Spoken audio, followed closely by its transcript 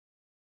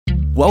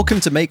Welcome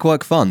to Make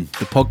Work Fun,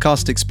 the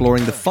podcast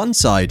exploring the fun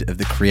side of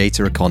the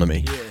creator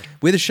economy.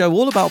 We're the show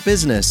all about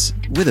business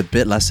with a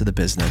bit less of the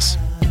business.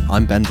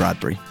 I'm Ben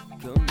Bradbury.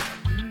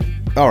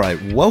 All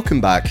right, welcome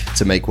back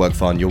to Make Work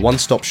Fun, your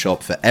one-stop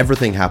shop for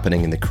everything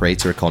happening in the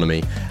creator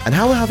economy and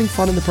how we're having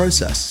fun in the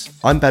process.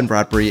 I'm Ben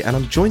Bradbury, and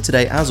I'm joined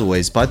today, as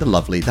always, by the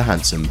lovely, the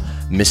handsome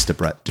Mr.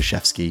 Brett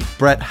Dashevsky.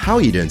 Brett, how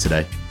are you doing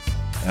today?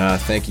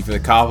 Thank you for the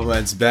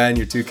compliments, Ben.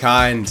 You're too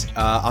kind.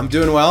 I'm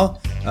doing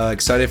well.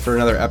 Excited for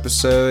another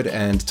episode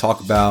and to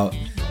talk about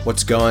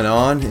what's going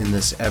on in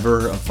this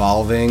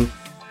ever-evolving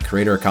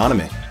creator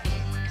economy.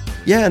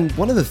 Yeah, and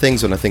one of the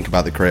things when I think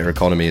about the creator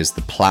economy is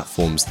the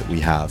platforms that we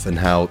have and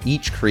how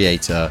each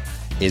creator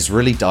is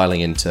really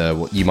dialing into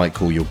what you might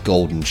call your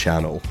golden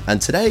channel.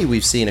 And today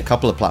we've seen a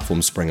couple of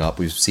platforms spring up.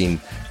 We've seen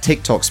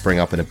TikTok spring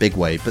up in a big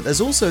way, but there's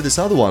also this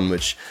other one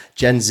which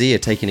Gen Z are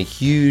taking a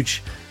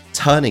huge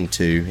turning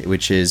to,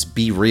 which is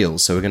BeReal.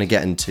 So we're going to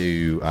get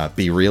into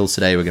BeReal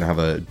today. We're going to have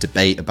a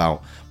debate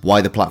about why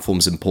the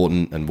platform's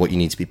important and what you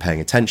need to be paying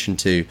attention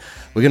to.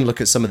 We're going to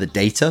look at some of the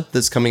data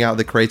that's coming out of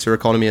the creator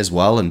economy as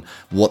well, and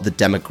what the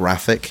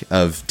demographic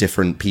of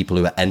different people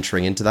who are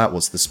entering into that.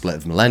 What's the split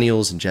of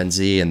millennials and Gen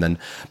Z? And then,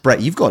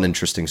 Brett, you've got an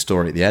interesting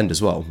story at the end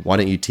as well. Why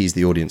don't you tease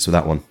the audience with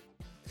that one?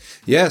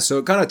 Yeah, so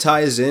it kind of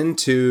ties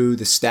into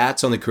the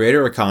stats on the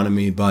creator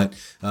economy, but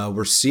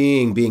we're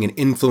seeing being an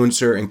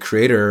influencer and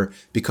creator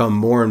become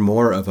more and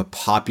more of a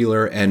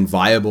popular and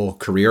viable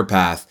career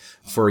path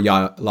for a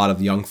lot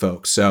of young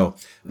folks. So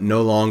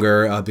no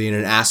longer being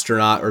an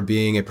astronaut or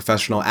being a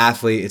professional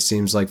athlete, it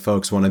seems like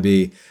folks want to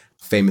be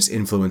famous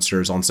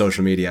influencers on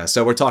social media.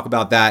 So we'll talk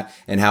about that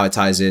and how it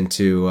ties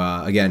into,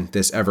 again,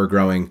 this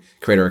ever-growing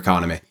creator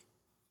economy.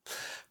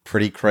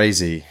 Pretty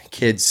crazy.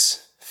 Kids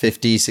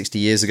 50, 60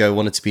 years ago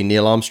wanted to be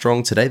Neil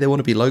Armstrong. Today they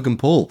want to be Logan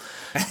Paul.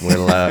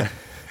 We'll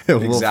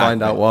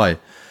find out why.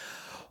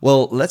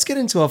 Well, let's get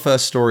into our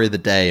first story of the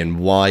day and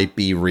why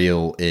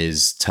BeReal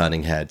is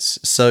turning heads.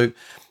 So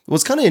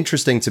what's kind of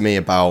interesting to me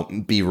about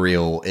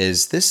BeReal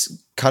is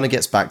this kind of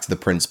gets back to the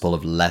principle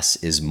of less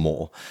is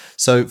more.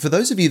 So for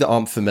those of you that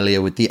aren't familiar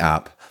with the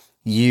app,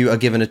 you are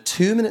given a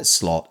 2-minute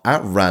slot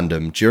at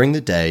random during the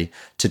day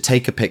to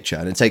take a picture,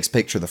 and it takes a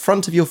picture of the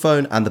front of your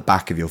phone and the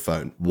back of your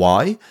phone.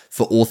 Why?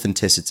 For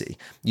authenticity.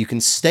 You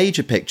can stage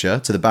a picture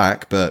to the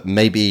back, but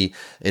maybe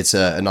it's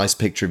a nice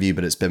picture of you,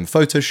 but it's been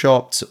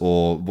photoshopped,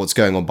 or what's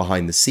going on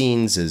behind the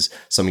scenes is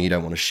something you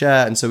don't want to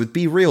share. And so with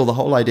BeReal, the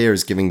whole idea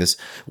is giving this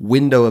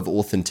window of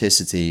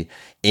authenticity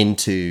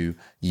into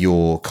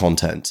your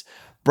content.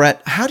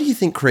 Brett, how do you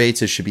think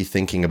creators should be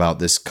thinking about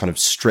this kind of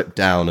stripped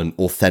down and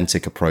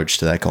authentic approach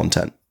to their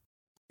content?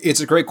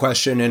 It's a great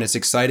question, and it's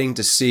exciting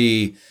to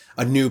see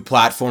a new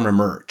platform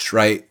emerge,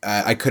 right?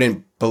 I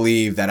couldn't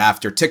believe that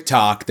after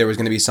TikTok, there was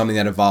going to be something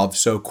that evolved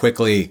so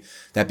quickly,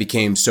 that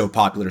became so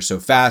popular so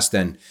fast.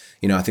 And,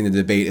 I think the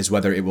debate is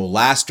whether it will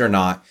last or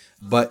not.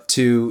 But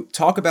to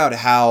talk about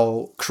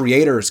how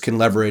creators can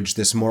leverage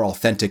this more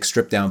authentic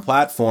stripped down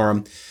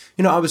platform,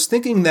 I was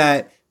thinking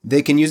that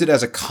they can use it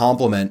as a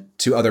complement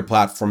to other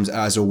platforms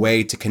as a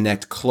way to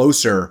connect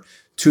closer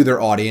to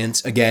their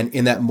audience, again,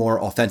 in that more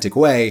authentic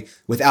way,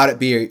 without it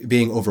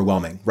being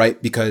overwhelming,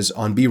 right? Because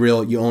on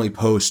BeReal, you only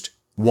post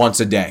once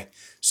a day.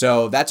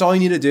 So that's all you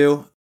need to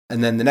do.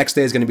 And then the next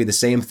day is going to be the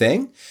same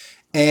thing.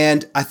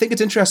 And I think it's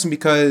interesting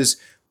because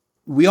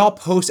we all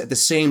post at the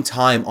same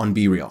time on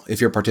BeReal if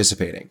you're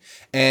participating.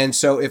 And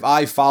so if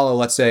I follow,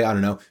 let's say,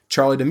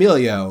 Charli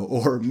D'Amelio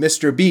or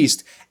Mr.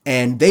 Beast,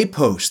 and they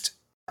post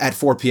at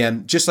 4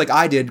 p.m., just like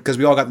I did, because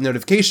we all got the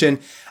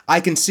notification, I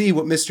can see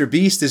what Mr.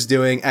 Beast is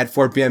doing at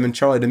 4 p.m. and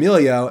Charli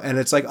D'Amelio, and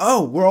it's like,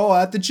 oh, we're all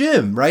at the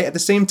gym, right? At the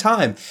same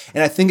time.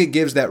 And I think it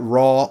gives that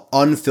raw,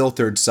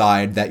 unfiltered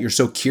side that you're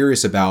so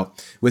curious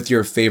about with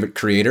your favorite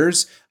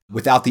creators,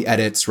 without the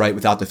edits, right?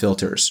 Without the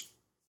filters.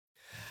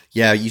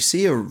 Yeah, you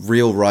see a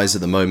real rise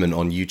at the moment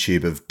on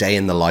YouTube of day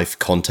in the life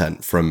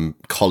content from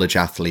college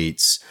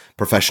athletes,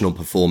 professional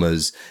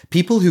performers,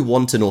 people who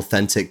want an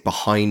authentic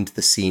behind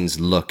the scenes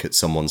look at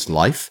someone's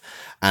life.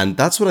 And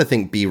that's what I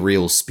think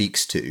BeReal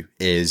speaks to,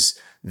 is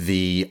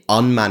the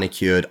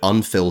unmanicured,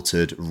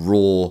 unfiltered,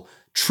 raw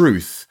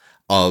truth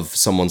of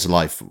someone's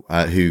life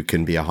who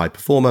can be a high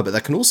performer, but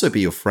that can also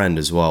be your friend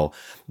as well.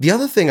 The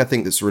other thing I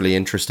think that's really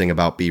interesting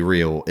about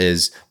BeReal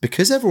is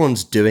because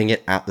everyone's doing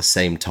it at the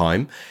same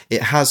time,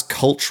 it has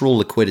cultural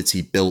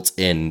liquidity built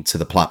into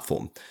the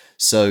platform.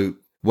 So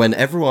when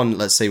everyone,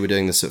 let's say we're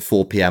doing this at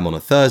 4 p.m. on a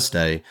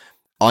Thursday,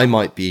 I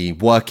might be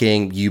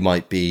working, you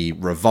might be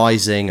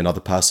revising, another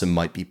person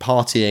might be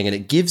partying, and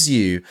it gives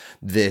you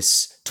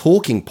this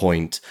talking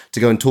point to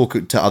go and talk to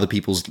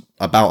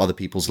about other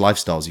people's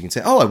lifestyles. You can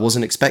say, oh, I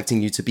wasn't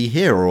expecting you to be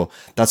here, or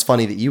that's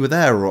funny that you were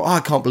there, or oh,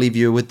 I can't believe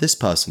you were with this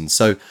person.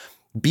 So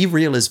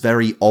BeReal is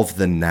very of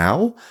the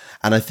now,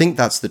 and I think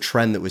that's the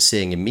trend that we're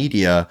seeing in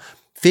media.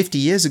 50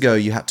 years ago,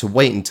 you had to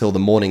wait until the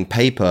morning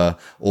paper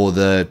or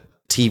the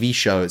TV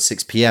show at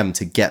 6 p.m.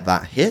 to get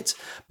that hit.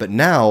 But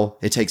now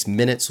it takes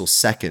minutes or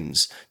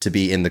seconds to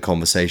be in the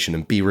conversation,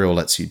 and BeReal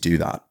lets you do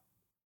that.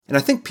 And I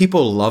think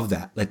people love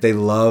that. Like they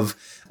love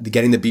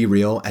getting the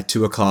BeReal at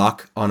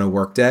 2:00 on a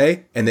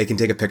workday, and they can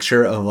take a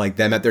picture of like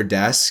them at their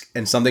desk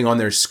and something on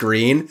their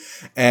screen.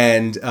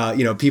 And,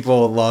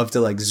 people love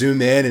to like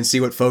zoom in and see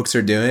what folks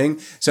are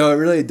doing. So it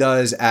really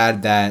does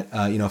add that,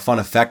 fun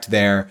effect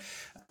there.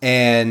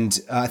 And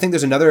I think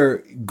there's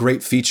another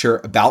great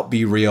feature about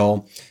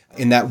BeReal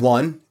in that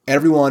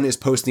everyone is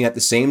posting at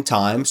the same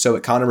time. So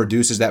it kind of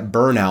reduces that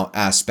burnout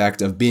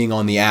aspect of being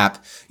on the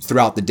app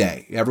throughout the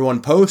day.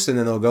 Everyone posts and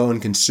then they'll go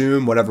and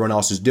consume what everyone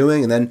else is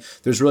doing. And then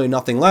there's really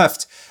nothing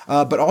left.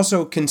 But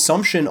also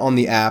consumption on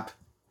the app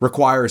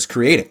requires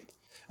creating.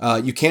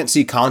 You can't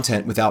see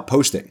content without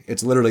posting.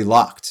 It's literally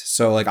locked.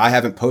 So like I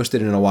haven't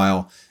posted in a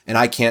while and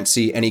I can't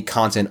see any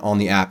content on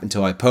the app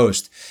until I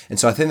post. And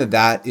so I think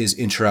that is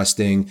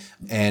interesting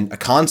and a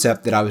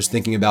concept that I was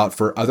thinking about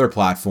for other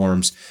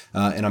platforms.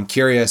 And I'm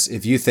curious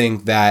if you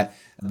think that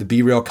the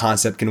BeReal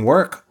concept can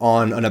work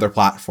on another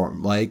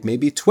platform, like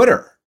maybe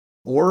Twitter,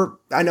 or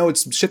I know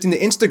it's shifting to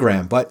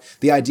Instagram, but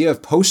the idea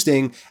of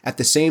posting at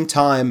the same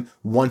time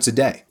once a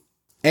day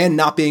and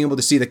not being able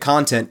to see the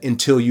content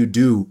until you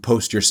do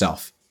post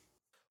yourself.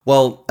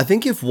 Well, I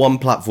think if one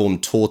platform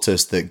taught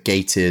us that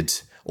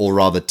gated, or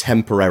rather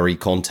temporary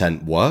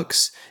content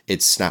works,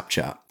 it's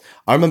Snapchat.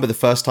 I remember the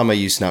first time I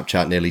used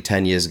Snapchat nearly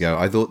 10 years ago,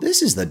 I thought,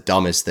 this is the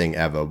dumbest thing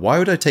ever. Why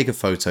would I take a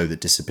photo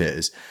that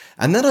disappears?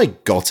 And then I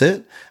got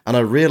it, and I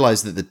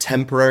realized that the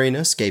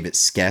temporariness gave it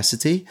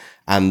scarcity,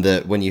 and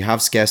that when you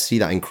have scarcity,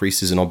 that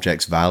increases an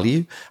object's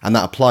value, and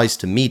that applies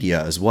to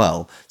media as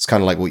well. It's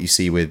kind of like what you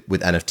see with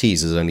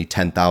NFTs. There's only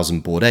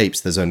 10,000 Bored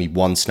Apes. There's only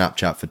one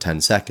Snapchat for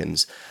 10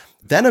 seconds.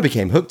 Then I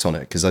became hooked on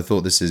it because I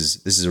thought this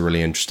is a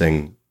really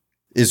interesting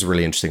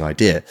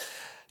idea.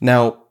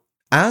 Now,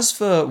 as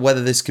for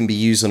whether this can be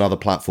used on other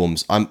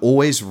platforms, I'm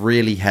always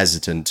really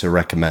hesitant to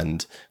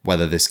recommend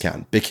whether this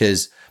can,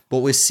 because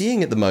what we're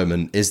seeing at the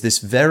moment is this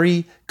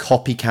very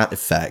copycat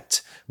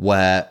effect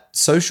where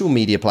social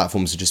media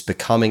platforms are just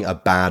becoming a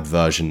bad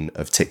version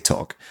of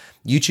TikTok.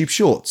 YouTube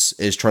Shorts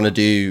is trying to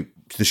do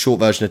the short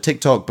version of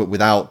TikTok, but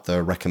without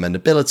the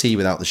recommendability,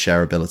 without the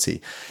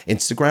shareability.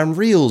 Instagram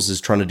Reels is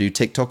trying to do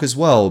TikTok as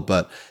well,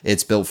 but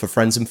it's built for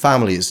friends and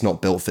family. It's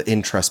not built for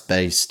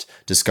interest-based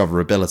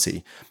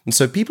discoverability. And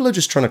so people are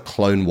just trying to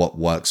clone what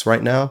works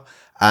right now.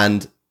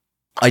 And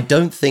I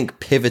don't think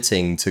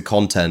pivoting to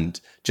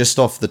content just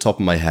off the top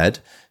of my head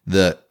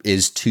that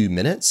is 2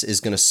 minutes is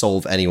going to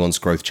solve anyone's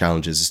growth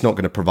challenges. It's not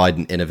going to provide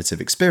an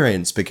innovative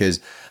experience because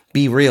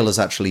BeReal has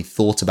actually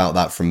thought about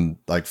that from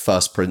like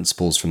first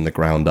principles from the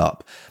ground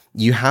up.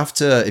 You have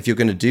to, if you're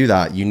going to do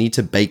that, you need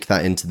to bake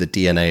that into the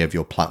DNA of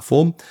your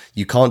platform.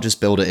 You can't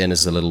just build it in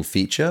as a little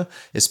feature,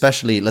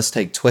 especially let's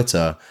take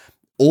Twitter.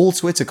 All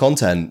Twitter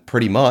content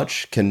pretty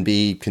much can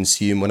be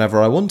consumed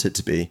whenever I want it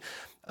to be.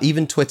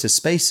 Even Twitter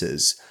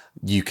Spaces,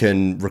 you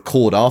can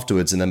record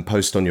afterwards and then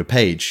post on your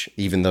page,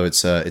 even though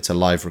it's a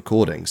live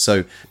recording.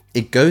 So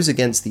it goes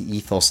against the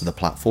ethos of the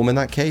platform in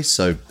that case.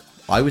 So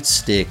I would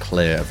steer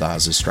clear of that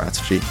as a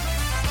strategy.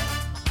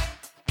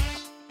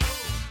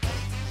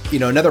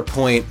 Another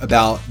point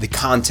about the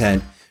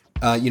content,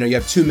 you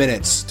have 2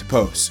 minutes to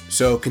post.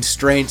 So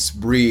constraints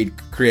breed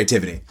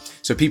creativity.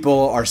 So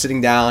people are sitting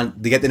down,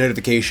 they get the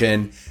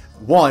notification.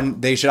 One,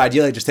 they should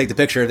ideally just take the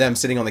picture of them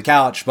sitting on the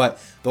couch, but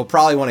they'll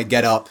probably want to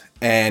get up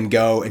and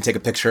go and take a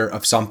picture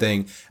of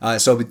something.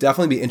 So it would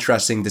definitely be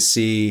interesting to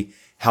see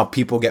how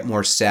people get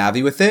more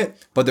savvy with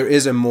it, but there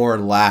is a more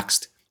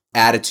laxed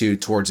attitude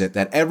towards it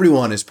that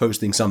everyone is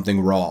posting something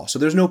raw. So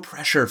there's no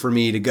pressure for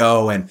me to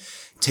go and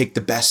take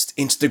the best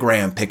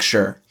Instagram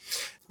picture.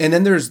 And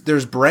then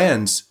there's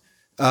brands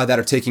that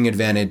are taking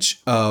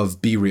advantage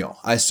of BeReal.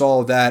 I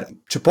saw that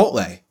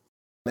Chipotle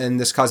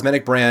and this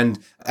cosmetic brand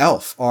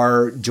Elf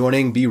are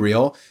joining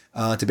BeReal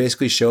to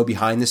basically show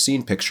behind the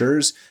scene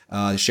pictures,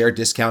 share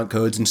discount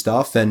codes and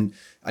stuff. And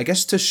I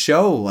guess to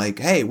show like,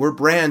 hey, we're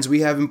brands,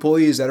 we have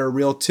employees that are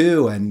real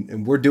too,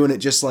 and we're doing it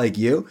just like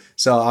you.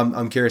 So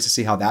I'm curious to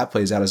see how that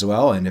plays out as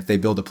well, and if they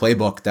build a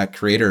playbook that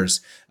creators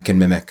can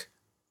mimic.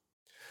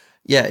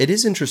 Yeah, it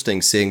is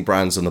interesting seeing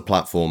brands on the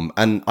platform,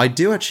 and I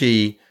do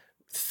actually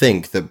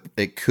think that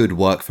it could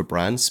work for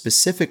brands,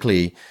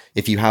 specifically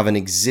if you have an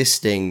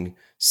existing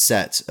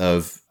set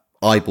of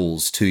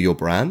eyeballs to your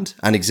brand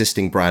and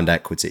existing brand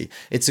equity.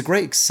 It's a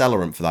great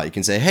accelerant for that. You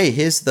can say, hey,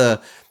 here's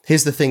the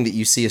thing that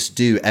you see us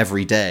do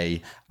every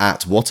day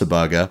at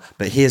Whataburger,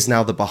 but here's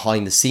now the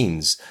behind the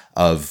scenes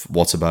of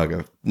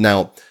Whataburger.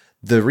 Now,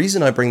 the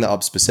reason I bring that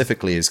up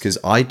specifically is because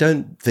I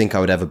don't think I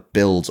would ever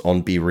build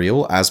on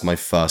BeReal as my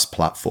first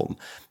platform.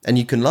 And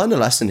you can learn a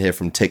lesson here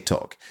from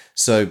TikTok.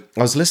 So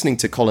I was listening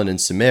to Colin and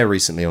Samir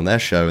recently on their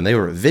show, and they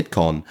were at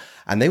VidCon,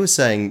 and they were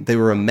saying they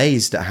were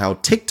amazed at how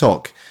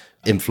TikTok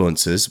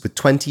influencers with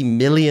 20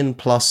 million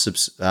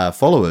plus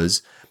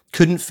followers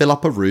couldn't fill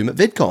up a room at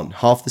VidCon.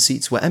 Half the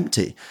seats were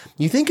empty.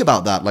 You think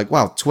about that, like,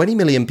 wow, 20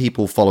 million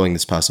people following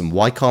this person.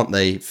 Why can't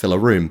they fill a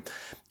room?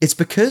 It's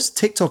because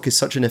TikTok is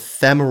such an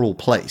ephemeral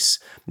place,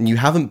 and you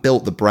haven't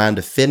built the brand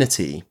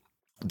affinity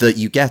that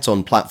you get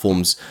on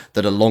platforms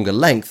that are longer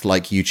length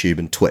like YouTube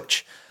and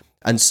Twitch.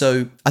 And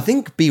so I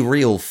think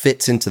BeReal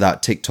fits into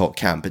that TikTok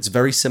camp. It's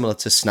very similar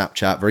to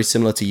Snapchat, very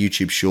similar to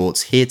YouTube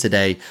Shorts, here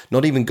today,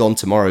 not even gone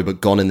tomorrow,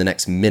 but gone in the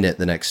next minute,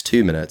 the next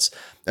 2 minutes.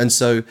 And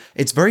so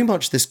it's very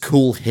much this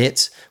cool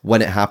hit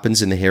when it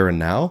happens in the here and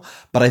now.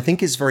 But I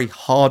think it's very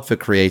hard for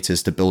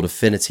creators to build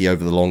affinity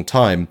over the long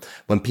time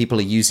when people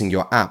are using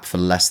your app for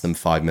less than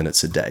 5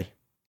 minutes a day.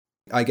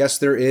 I guess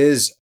there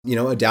is,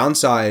 a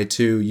downside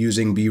to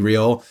using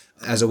BeReal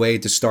as a way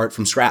to start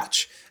from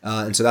scratch.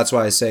 And so that's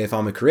why I say if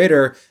I'm a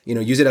creator,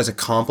 use it as a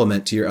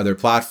complement to your other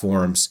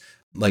platforms.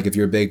 Like if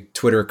you're a big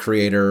Twitter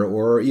creator,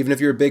 or even if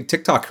you're a big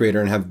TikTok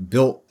creator and have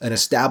built an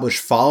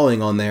established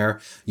following on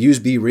there, use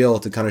BeReal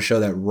to kind of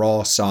show that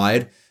raw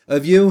side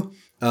of you.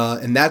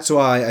 And that's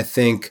why I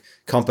think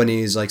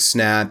companies like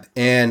Snap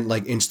and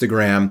like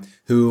Instagram,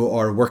 who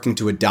are working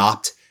to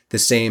adopt the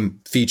same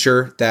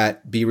feature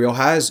that BeReal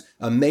has,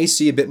 may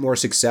see a bit more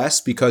success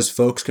because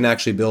folks can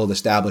actually build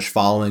established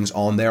followings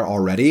on there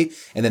already.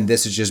 And then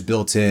this is just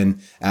built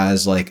in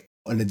as like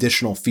an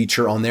additional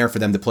feature on there for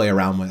them to play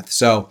around with.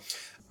 So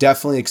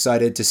definitely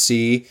excited to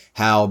see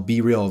how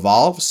BeReal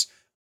evolves.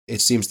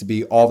 It seems to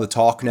be all the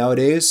talk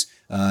nowadays.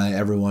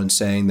 Everyone's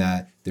saying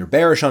that they're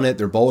bearish on it,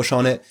 they're bullish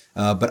on it.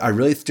 But I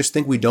really just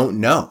think we don't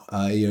know.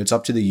 It's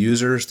up to the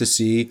users to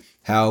see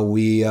how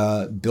we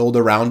build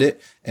around it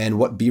and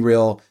what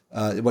BeReal,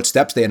 what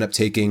steps they end up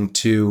taking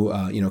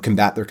to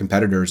combat their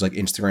competitors like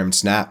Instagram and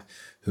Snap,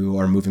 who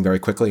are moving very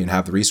quickly and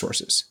have the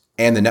resources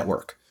and the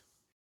network.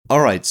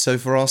 All right, so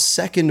for our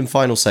second and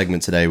final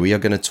segment today, we are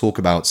going to talk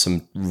about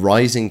some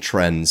rising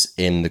trends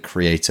in the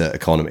creator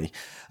economy.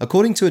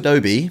 According to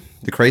Adobe,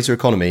 the creator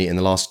economy in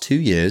the last 2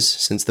 years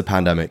since the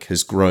pandemic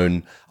has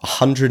grown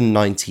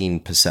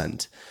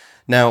 119%.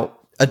 Now,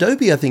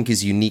 Adobe, I think,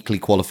 is uniquely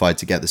qualified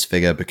to get this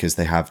figure because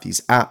they have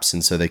these apps,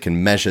 and so they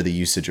can measure the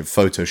usage of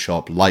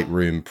Photoshop,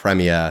 Lightroom,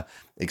 Premiere,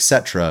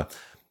 etc.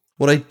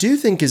 What I do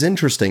think is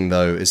interesting,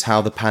 though, is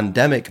how the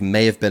pandemic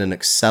may have been an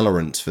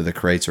accelerant for the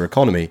creator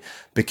economy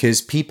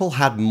because people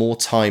had more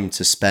time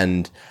to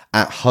spend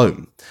at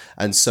home.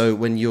 And so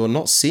when you're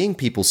not seeing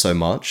people so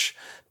much,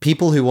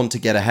 people who want to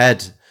get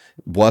ahead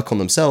work on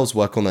themselves,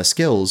 work on their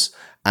skills,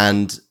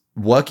 and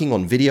working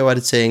on video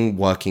editing,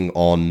 working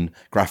on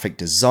graphic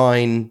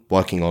design,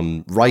 working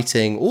on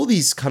writing, all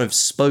these kind of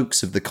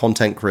spokes of the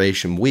content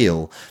creation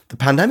wheel, the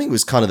pandemic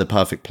was kind of the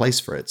perfect place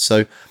for it.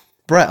 So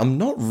Brett, I'm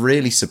not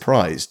really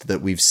surprised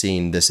that we've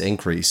seen this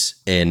increase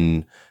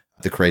in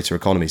the creator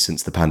economy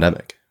since the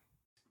pandemic.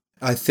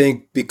 I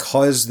think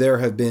because there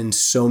have been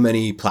so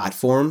many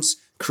platforms,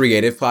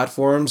 creative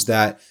platforms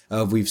that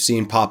we've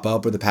seen pop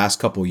up over the past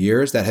couple of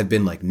years that have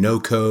been like no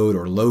code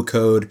or low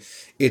code,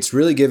 it's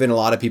really given a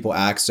lot of people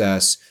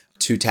access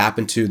to tap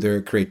into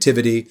their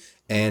creativity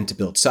and to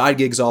build side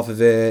gigs off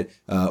of it,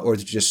 or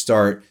to just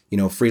start,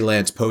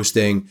 freelance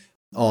posting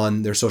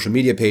on their social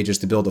media pages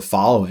to build a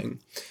following.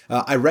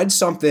 I read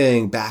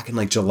something back in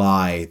like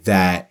July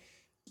that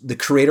the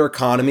creator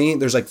economy,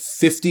 there's like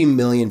 50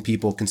 million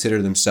people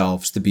consider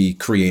themselves to be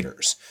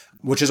creators,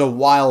 which is a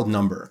wild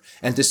number.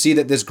 And to see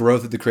that this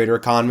growth of the creator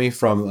economy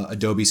from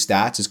Adobe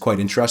stats is quite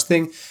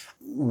interesting.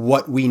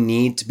 What we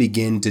need to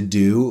begin to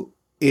do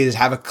is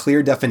have a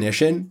clear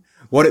definition,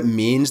 what it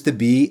means to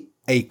be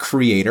a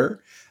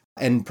creator,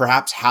 and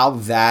perhaps how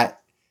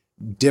that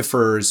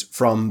differs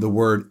from the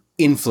word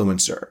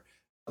influencer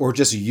or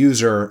just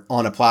user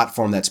on a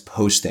platform that's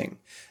posting.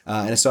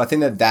 And so I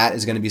think that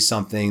is going to be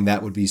something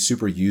that would be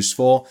super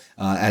useful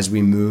as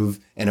we move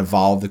and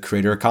evolve the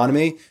creator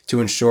economy to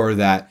ensure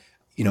that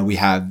we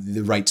have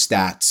the right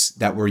stats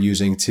that we're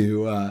using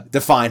to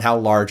define how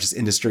large this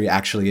industry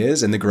actually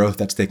is and the growth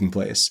that's taking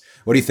place.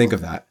 What do you think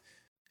of that?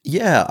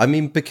 Yeah, I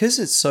mean, because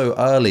it's so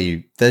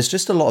early, there's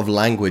just a lot of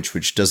language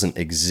which doesn't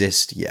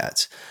exist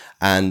yet.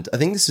 And I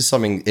think this is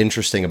something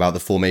interesting about the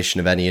formation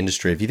of any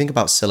industry. If you think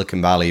about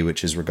Silicon Valley,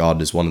 which is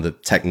regarded as one of the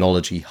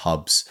technology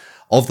hubs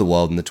of the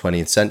world in the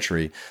 20th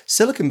century,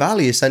 Silicon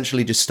Valley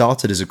essentially just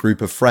started as a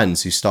group of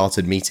friends who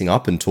started meeting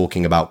up and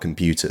talking about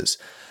computers.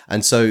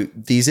 And so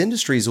these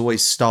industries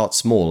always start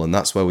small, and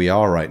that's where we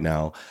are right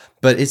now.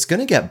 But it's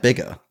going to get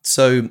bigger.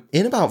 So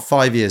in about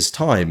 5 years'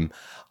 time,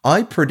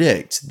 I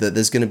predict that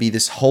there's going to be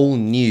this whole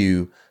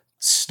new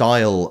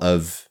style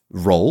of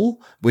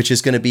role, which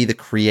is going to be the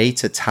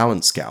creator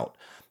talent scout.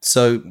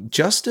 So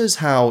just as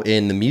how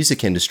in the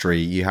music industry,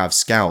 you have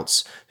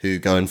scouts who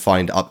go and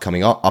find up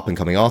and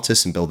coming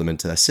artists and build them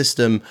into their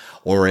system,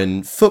 or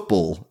in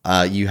football,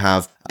 you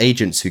have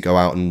agents who go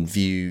out and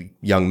view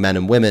young men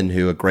and women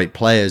who are great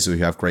players or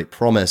who have great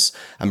promise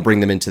and bring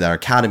them into their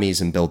academies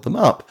and build them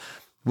up.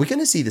 We're going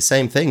to see the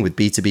same thing with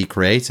B2B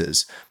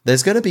creators.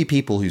 There's going to be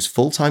people whose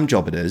full-time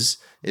job it is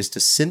to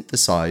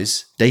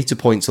synthesize data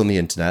points on the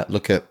internet,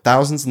 look at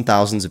thousands and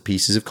thousands of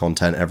pieces of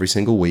content every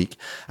single week,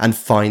 and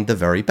find the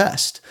very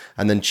best,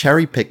 and then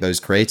cherry pick those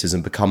creators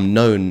and become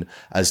known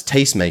as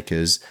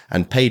tastemakers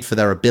and paid for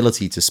their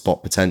ability to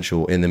spot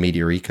potential in the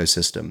media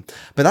ecosystem.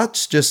 But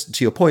that's just,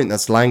 to your point,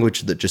 that's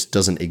language that just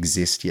doesn't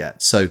exist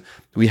yet. So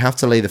we have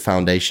to lay the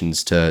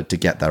foundations to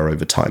get there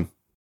over time.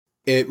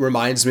 It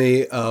reminds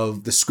me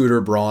of the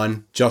Scooter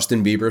Braun,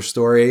 Justin Bieber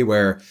story,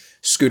 where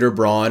Scooter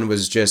Braun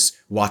was just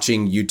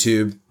watching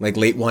YouTube like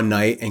late one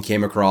night and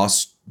came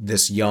across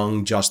this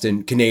young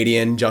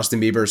Canadian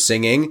Justin Bieber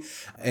singing,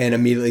 and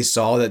immediately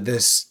saw that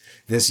this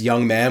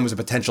young man was a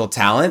potential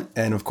talent.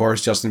 And of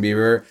course, Justin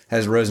Bieber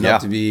has risen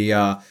up to be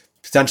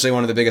potentially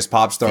one of the biggest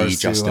pop stars.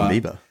 Justin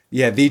Bieber.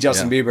 Yeah, the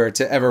Justin Bieber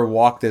to ever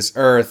walk this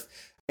earth.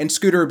 And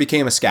Scooter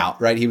became a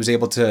scout, right? He was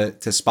able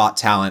to spot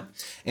talent.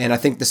 And I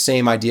think the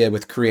same idea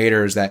with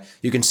creators, that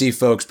you can see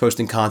folks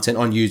posting content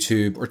on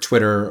YouTube or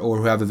Twitter, or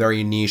who have a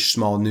very niche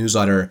small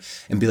newsletter,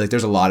 and be like,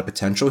 there's a lot of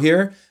potential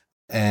here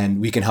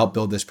and we can help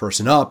build this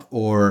person up,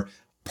 or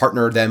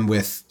partner them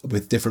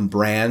with different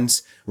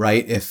brands,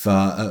 right? If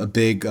a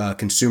big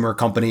consumer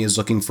company is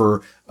looking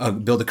for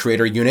build a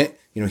creator unit,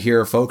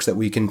 here are folks that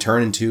we can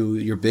turn into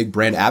your big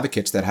brand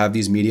advocates that have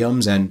these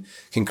mediums and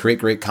can create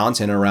great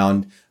content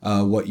around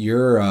what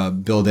you're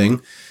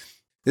building.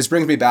 This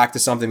brings me back to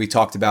something we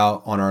talked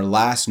about on our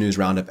last News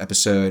Roundup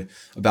episode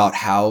about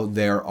how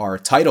there are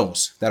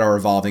titles that are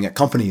evolving at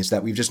companies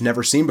that we've just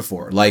never seen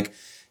before, like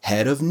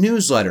head of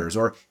newsletters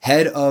or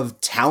head of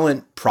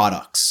talent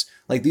products.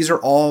 Like, these are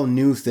all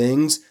new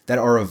things that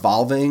are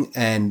evolving,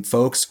 and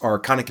folks are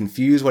kind of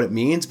confused what it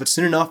means, but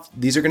soon enough,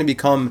 these are going to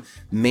become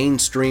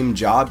mainstream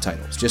job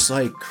titles, just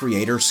like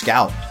Creator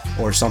Scout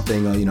or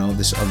something,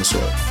 this of the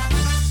sort.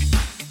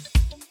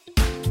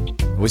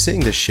 We're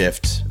seeing this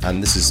shift,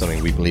 and this is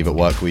something we believe at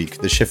Workweek,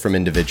 the shift from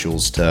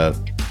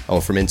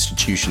from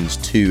institutions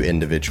to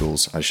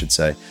individuals, I should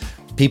say.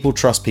 People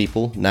trust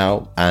people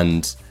now,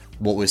 and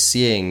what we're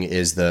seeing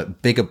is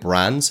that bigger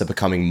brands are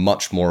becoming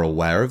much more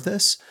aware of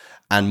this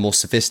and more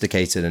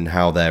sophisticated in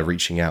how they're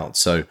reaching out.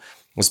 So I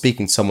was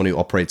speaking to someone who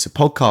operates a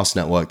podcast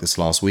network this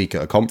last week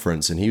at a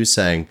conference, and he was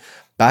saying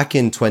back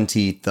in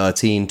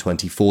 2013,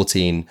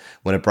 2014,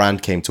 when a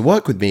brand came to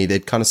work with me,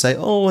 they'd kind of say,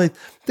 oh, I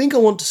think I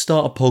want to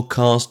start a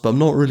podcast, but I'm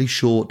not really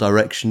sure what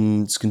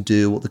direction it's going to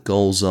do, what the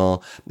goals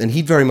are. And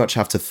he'd very much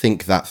have to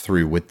think that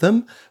through with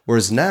them.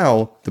 Whereas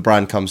now the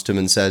brand comes to him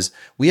and says,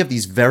 we have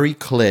these very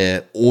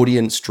clear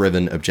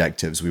audience-driven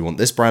objectives. We want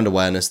this brand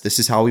awareness. This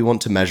is how we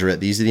want to measure it.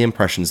 These are the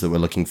impressions that we're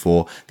looking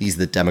for. These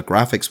are the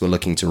demographics we're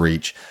looking to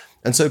reach.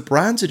 And so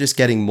brands are just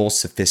getting more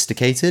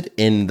sophisticated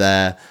in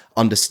their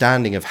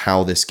understanding of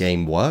how this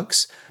game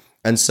works.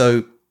 And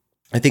so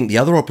I think the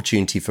other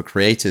opportunity for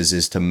creators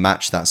is to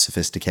match that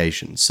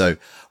sophistication. So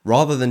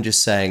rather than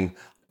just saying,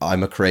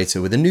 I'm a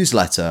creator with a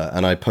newsletter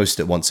and I post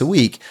it once a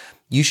week,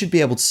 you should be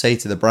able to say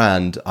to the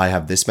brand, I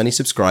have this many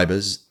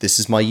subscribers. This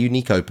is my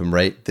unique open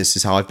rate. This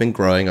is how I've been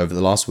growing over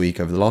the last week,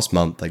 over the last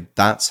month. Like,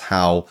 that's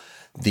how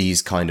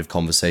these kind of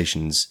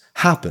conversations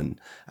happen.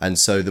 And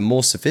so the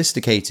more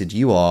sophisticated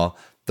you are,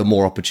 the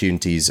more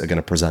opportunities are going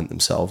to present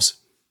themselves.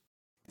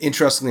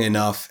 Interestingly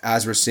enough,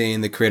 as we're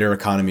seeing the creator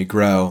economy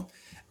grow,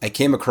 I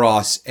came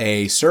across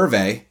a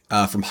survey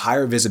from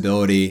Higher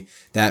Visibility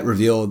that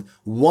revealed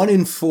 1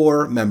 in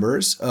 4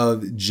 members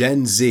of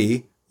Gen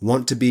Z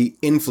want to be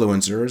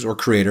influencers or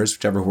creators,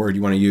 whichever word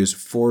you want to use,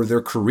 for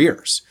their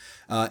careers.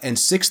 And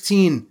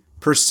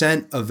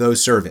 16% of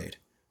those surveyed,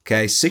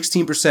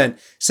 16%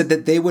 said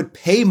that they would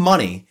pay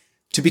money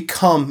to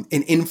become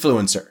an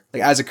influencer,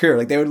 like as a career.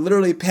 Like, they would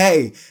literally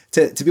pay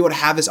to be able to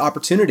have this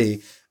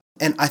opportunity.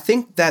 And I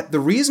think that the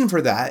reason for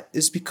that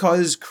is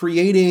because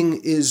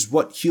creating is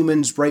what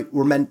humans,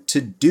 were meant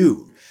to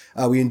do.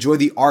 We enjoy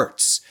the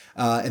arts,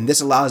 and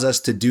this allows us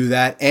to do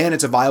that. And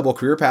it's a viable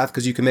career path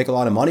because you can make a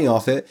lot of money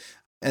off it.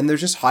 And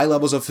there's just high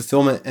levels of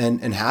fulfillment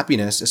and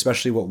happiness,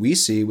 especially what we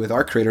see with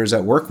our creators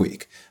at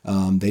Workweek.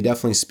 They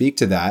definitely speak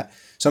to that.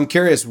 So I'm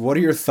curious, what are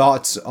your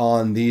thoughts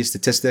on these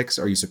statistics?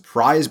 Are you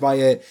surprised by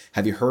it?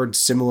 Have you heard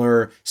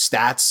similar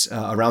stats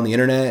around the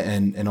internet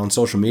and on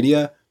social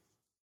media?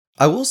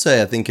 I will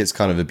say I think it's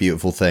kind of a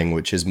beautiful thing,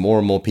 which is more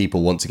and more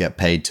people want to get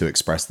paid to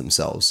express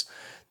themselves.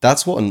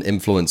 That's what an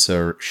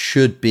influencer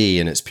should be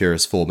in its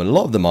purest form. And a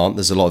lot of them aren't.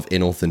 There's a lot of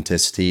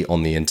inauthenticity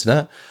on the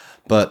internet.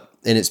 But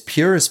in its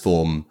purest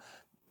form,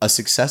 a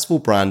successful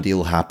brand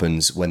deal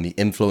happens when the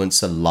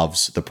influencer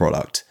loves the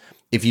product.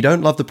 If you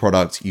don't love the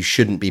product, you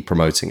shouldn't be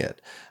promoting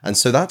it. And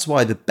so that's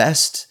why the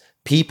best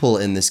people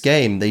in this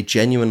game, they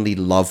genuinely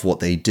love what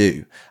they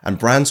do. And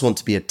brands want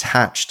to be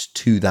attached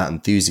to that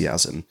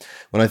enthusiasm.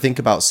 When I think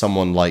about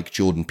someone like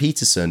Jordan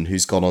Peterson,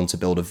 who's gone on to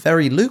build a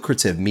very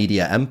lucrative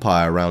media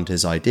empire around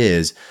his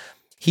ideas,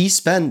 he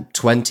spent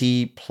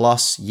 20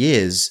 plus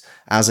years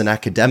as an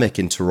academic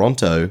in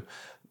Toronto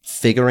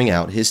figuring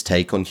out his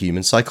take on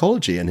human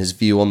psychology and his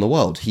view on the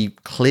world. He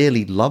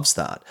clearly loves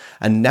that.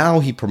 And now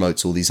he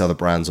promotes all these other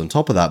brands on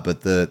top of that,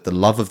 but the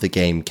love of the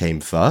game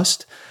came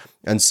first.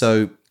 And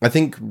so I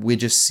think we're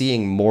just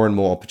seeing more and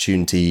more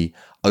opportunity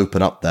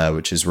open up there,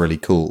 which is really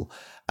cool.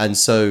 And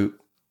so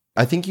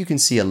I think you can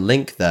see a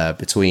link there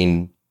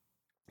between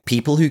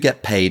people who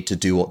get paid to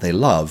do what they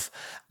love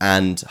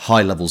and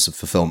high levels of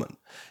fulfillment.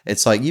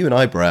 It's like you and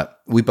I, Brett,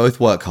 we both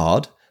work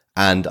hard.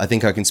 And I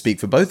think I can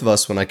speak for both of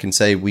us when I can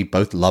say we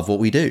both love what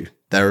we do.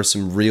 There are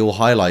some real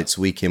highlights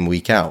week in,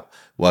 week out.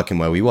 working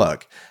where we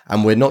work.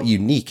 And we're not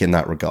unique in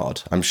that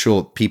regard. I'm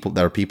sure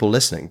there are people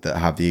listening that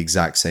have the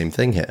exact same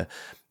thing here.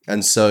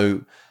 And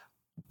so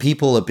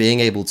people are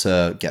being able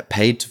to get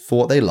paid for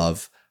what they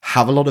love,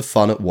 have a lot of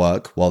fun at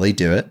work while they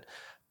do it.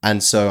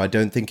 And so I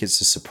don't think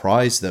it's a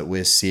surprise that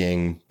we're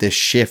seeing this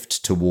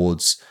shift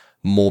towards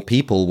more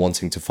people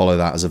wanting to follow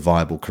that as a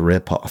viable career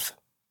path.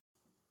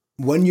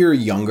 When you're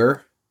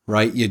younger,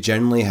 right, you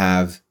generally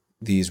have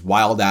these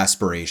wild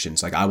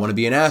aspirations. Like, I want to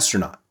be an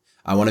astronaut.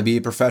 I want to be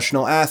a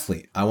professional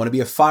athlete. I want to be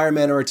a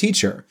fireman or a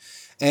teacher.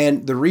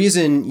 And the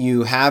reason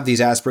you have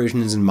these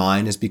aspirations in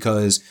mind is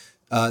because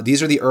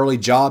these are the early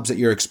jobs that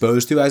you're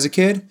exposed to as a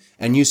kid,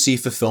 and you see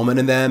fulfillment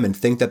in them and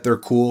think that they're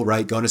cool,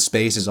 right? Going to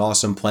space is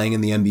awesome. Playing in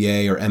the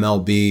NBA or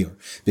MLB or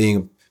being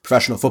a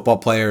professional football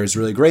player is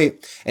really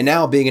great. And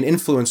now being an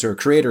influencer,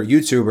 creator,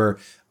 YouTuber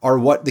are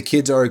what the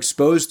kids are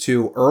exposed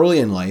to early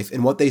in life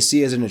and what they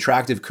see as an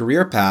attractive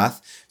career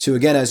path to,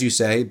 again, as you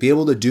say, be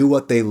able to do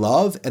what they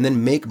love and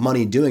then make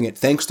money doing it,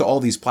 thanks to all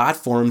these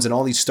platforms and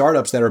all these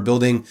startups that are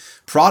building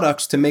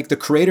products to make the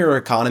creator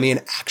economy an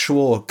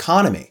actual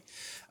economy.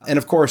 And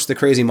of course, the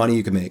crazy money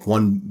you can make,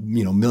 $1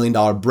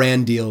 million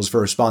brand deals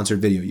for a sponsored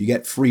video. You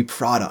get free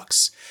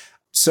products.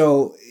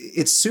 So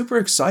it's super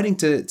exciting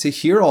to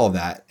hear all of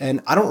that.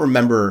 And I don't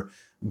remember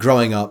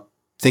growing up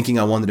thinking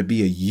I wanted to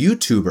be a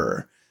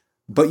YouTuber,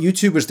 but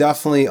YouTube was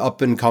definitely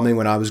up and coming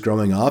when I was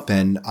growing up,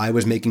 and I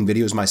was making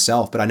videos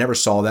myself, but I never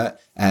saw that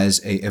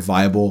as a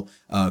viable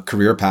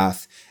career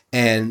path.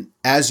 And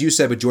as you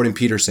said with Jordan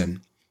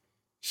Peterson,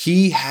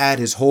 he had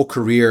his whole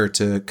career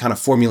to kind of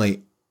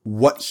formulate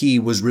what he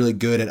was really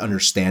good at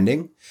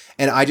understanding.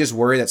 And I just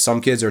worry that some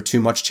kids are too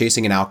much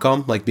chasing an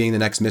outcome, like being the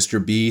next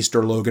Mr. Beast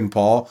or Logan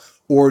Paul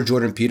or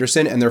Jordan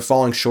Peterson, and they're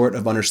falling short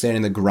of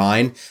understanding the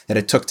grind that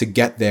it took to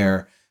get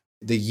there,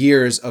 the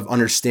years of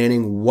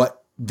understanding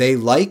what they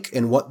like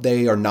and what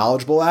they are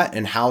knowledgeable at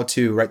and how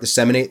to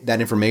disseminate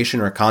that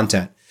information or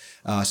content.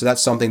 So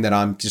that's something that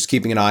I'm just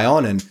keeping an eye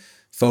on. And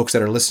folks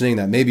that are listening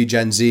that may be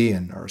Gen Z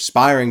and are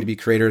aspiring to be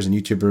creators and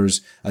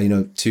YouTubers,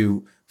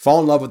 to fall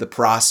in love with the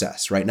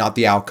process, right? Not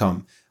the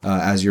outcome,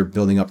 as you're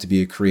building up to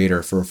be a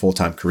creator for a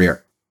full-time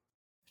career.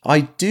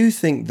 I do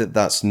think that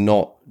that's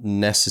not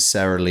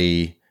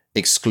necessarily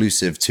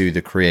exclusive to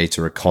the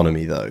creator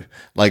economy, though.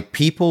 Like,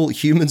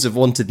 humans have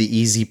wanted the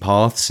easy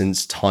path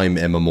since time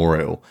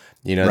immemorial.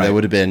 There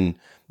would have been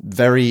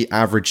very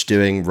average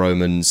doing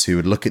Romans who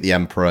would look at the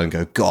emperor and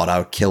go, God, I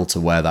would kill to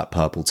wear that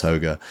purple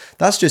toga.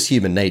 That's just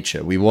human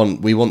nature. We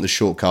want the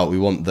shortcut. We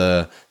want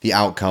the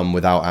outcome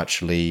without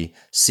actually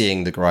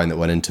seeing the grind that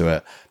went into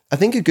it. I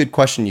think a good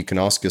question you can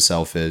ask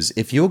yourself is,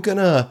 if you're going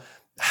to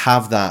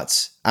have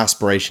that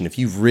aspiration, if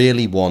you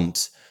really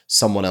want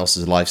someone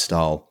else's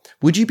lifestyle,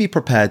 would you be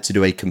prepared to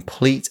do a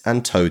complete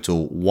and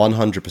total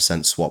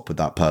 100% swap with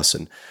that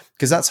person?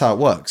 Because that's how it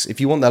works.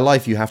 If you want their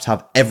life, you have to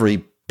have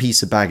every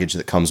piece of baggage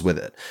that comes with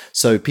it.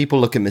 So people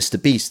look at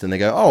Mr. Beast and they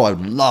go, oh, I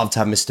would love to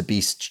have Mr.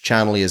 Beast's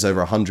channel. He has over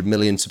 100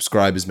 million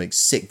subscribers, makes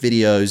sick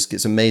videos,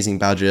 gets amazing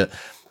budget.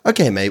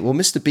 Okay, mate, well,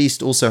 Mr.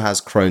 Beast also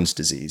has Crohn's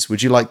disease.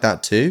 Would you like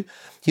that too?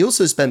 He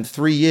also spent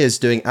 3 years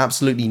doing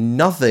absolutely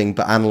nothing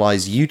but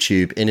analyze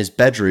YouTube in his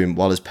bedroom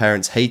while his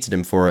parents hated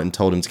him for it and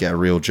told him to get a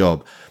real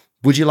job.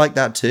 Would you like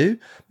that too?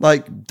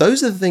 Like,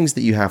 those are the things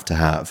that you have to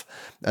have.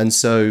 And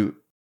so,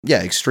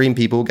 yeah, extreme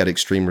people get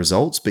extreme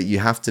results, but you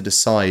have to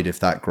decide if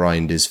that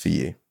grind is for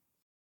you.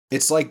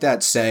 It's like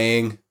that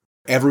saying,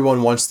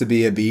 everyone wants to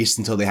be a beast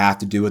until they have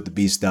to do what the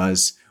beast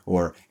does,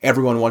 or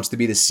everyone wants to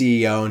be the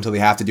CEO until they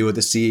have to do what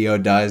the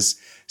CEO does.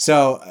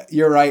 So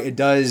you're right, it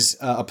does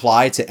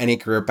apply to any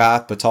career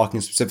path, but talking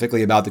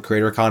specifically about the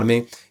creator economy,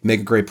 you make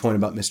a great point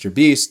about Mr.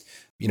 Beast,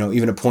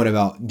 even a point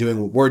about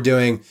doing what we're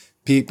doing.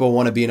 People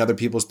want to be in other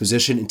people's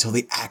position until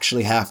they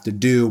actually have to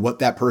do what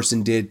that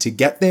person did to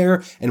get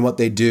there and what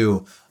they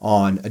do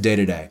on a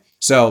day-to-day.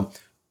 So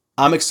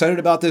I'm excited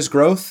about this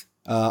growth.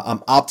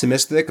 I'm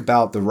optimistic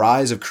about the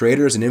rise of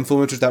creators and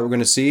influencers that we're going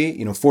to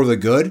see, for the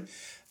good.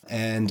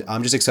 And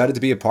I'm just excited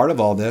to be a part of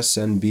all this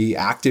and be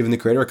active in the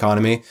creator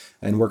economy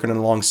and working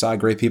alongside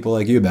great people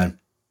like you, Ben.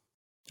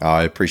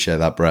 I appreciate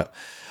that, Brett.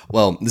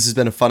 Well, this has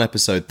been a fun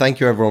episode. Thank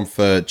you, everyone,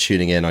 for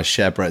tuning in. I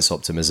share Brett's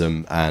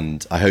optimism,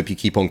 and I hope you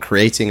keep on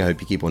creating. I hope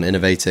you keep on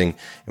innovating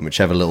in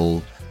whichever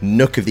little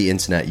nook of the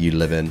internet you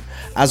live in.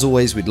 As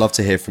always, we'd love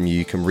to hear from you.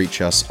 You can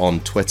reach us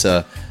on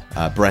Twitter.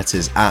 Brett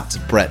is at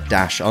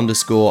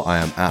Brett__. I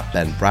am at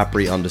Ben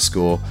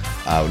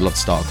Bradbury_. We'd love to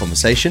start a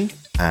conversation,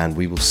 and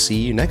we will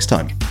see you next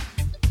time.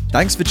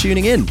 Thanks for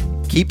tuning in.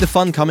 Keep the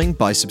fun coming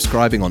by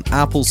subscribing on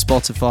Apple,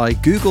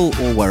 Spotify, Google,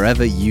 or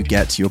wherever you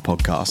get your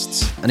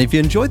podcasts. And if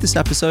you enjoyed this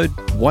episode,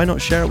 why not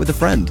share it with a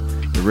friend?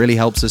 It really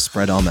helps us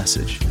spread our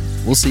message.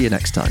 We'll see you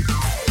next time.